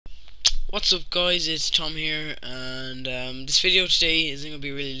What's up guys, it's Tom here, and this video today isn't going to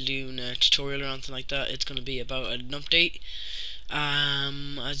be really doing a tutorial or anything like that. It's going to be about an update.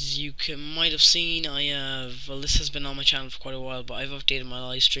 As you might have seen, this has been on my channel for quite a while, but I've updated my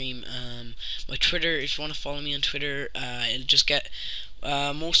live stream. My Twitter, if you want to follow me on Twitter, it'll just get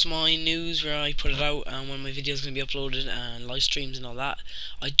most of my news where I put it out and when my video is going to be uploaded and live streams and all that.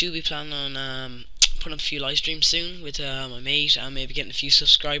 I do be planning on putting up a few live streams soon with my mate and maybe getting a few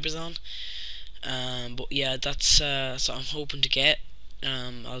subscribers on. But yeah, that's what I'm hoping to get.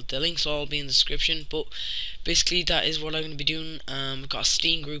 The links will all be in the description, but basically that is what I'm going to be doing. I've got a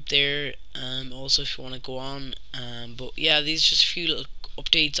Steam group there, also if you want to go on. But yeah, these are just a few little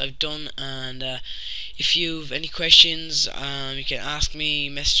updates I've done, and if you've any questions, you can ask me,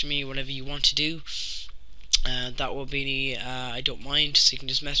 message me, whatever you want to do. That will be I don't mind, so you can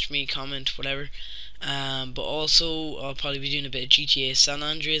just message me, comment, whatever. But also I'll probably be doing a bit of GTA San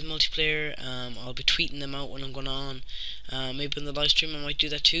Andreas multiplayer. I'll be tweeting them out when I'm going on. Maybe in the live stream I might do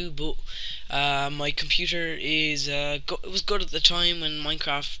that too. But my computer is it was good at the time when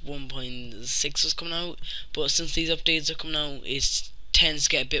Minecraft 1.6 was coming out, but since these updates are coming out, it tends to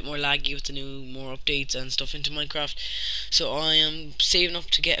get a bit more laggy with the more updates and stuff into Minecraft. So I am saving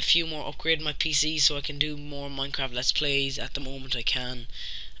up to get a few more, upgrade my PC so I can do more Minecraft Let's Plays. At the moment I can.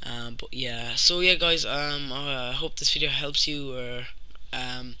 But yeah, so yeah guys, I hope this video helps you, or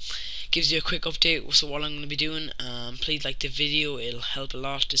gives you a quick update. So what I'm going to be doing, please like the video, it'll help a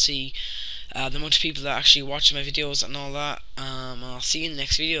lot to see the amount of people that actually watch my videos and all that. I'll see you in the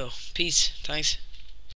next video. Peace, thanks.